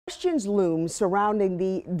questions loom surrounding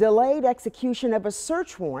the delayed execution of a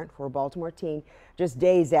search warrant for a Baltimore teen just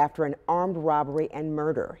days after an armed robbery and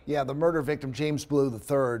murder. Yeah, the murder victim, James Blue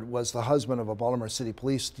III, was the husband of a Baltimore City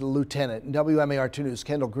Police lieutenant. And WMAR 2 News'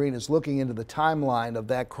 Kendall Green is looking into the timeline of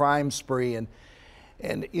that crime spree.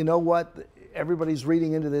 And you know what? Everybody's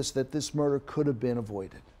reading into this that this murder could have been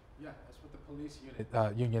avoided. Yeah, that's what the police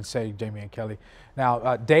union say, Jamie and Kelly.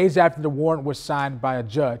 Now, days after the warrant was signed by a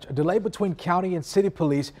judge, a delay between county and city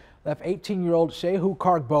police left 18-year-old Shehu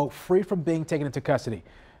Kargbo free from being taken into custody.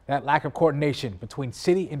 That lack of coordination between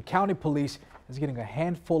city and county police is getting a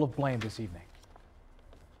handful of blame this evening.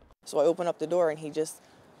 So I open up the door and he just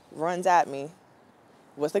runs at me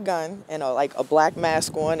with a gun and like a black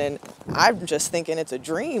mask on, and I'm just thinking it's a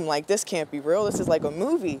dream. Like, this can't be real. This is like a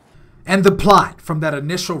movie. And the plot from that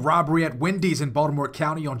initial robbery at Wendy's in Baltimore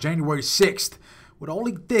County on January 6th would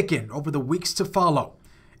only thicken over the weeks to follow.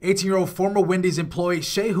 18-year-old former Wendy's employee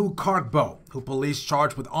Shehu Kargbo, who police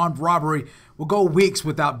charged with armed robbery, will go weeks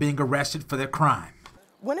without being arrested for their crime.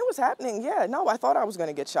 When it was happening, yeah, no, I thought I was going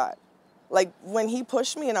to get shot. Like, when he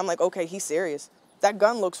pushed me and I'm like, okay, he's serious. That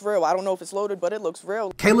gun looks real. I don't know if it's loaded, but it looks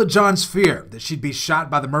real. Kayla John's fear that she'd be shot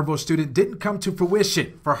by the Mervo student didn't come to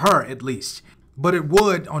fruition, for her at least. But it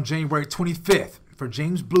would on January 25th for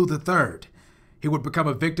James Blue III. He would become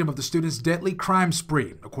a victim of the student's deadly crime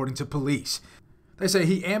spree, according to police. They say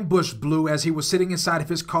he ambushed Blue as he was sitting inside of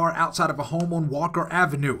his car outside of a home on Walker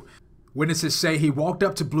Avenue. Witnesses say he walked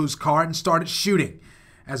up to Blue's car and started shooting.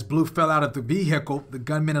 As Blue fell out of the vehicle, the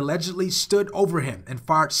gunman allegedly stood over him and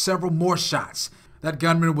fired several more shots. That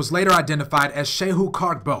gunman was later identified as Shehu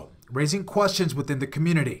Kargbo, raising questions within the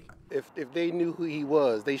community. If they knew who he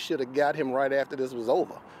was, they should have got him right after this was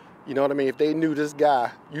over. You know what I mean? If they knew this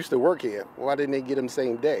guy used to work here, why didn't they get him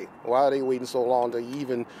same day? Why are they waiting so long to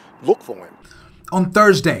even look for him? On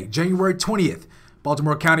Thursday, January 20th,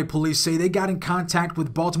 Baltimore County Police say they got in contact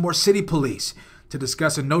with Baltimore City Police to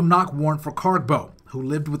discuss a no-knock warrant for Kargbo, who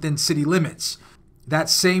lived within city limits. That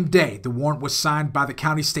same day, the warrant was signed by the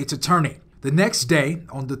county state's attorney. The next day,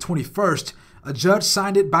 on the 21st, a judge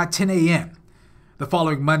signed it by 10 a.m. The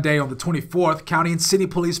following Monday, on the 24th, county and city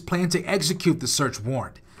police planned to execute the search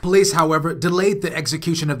warrant. Police, however, delayed the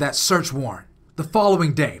execution of that search warrant. The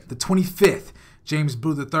following day, the 25th, James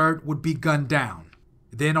Blue III would be gunned down.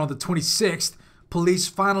 Then on the 26th, police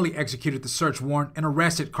finally executed the search warrant and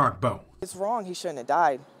arrested Kargbo. It's wrong. He shouldn't have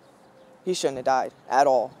died. He shouldn't have died at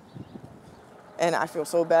all. And I feel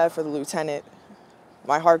so bad for the lieutenant.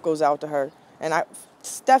 My heart goes out to her. And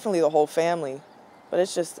it's definitely the whole family. But it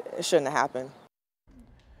shouldn't have happened.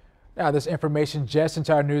 Now, this information just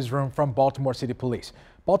into our newsroom from Baltimore City Police.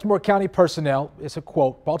 Baltimore County personnel, it's a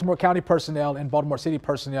quote, Baltimore County personnel and Baltimore City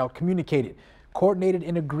personnel communicated, coordinated,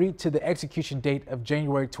 and agreed to the execution date of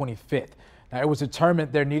January 25th. Now, it was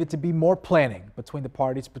determined there needed to be more planning between the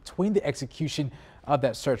parties between the execution of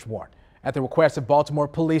that search warrant. At the request of Baltimore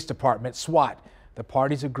Police Department, SWAT, the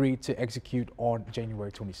parties agreed to execute on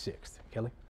January 26th. Kelly?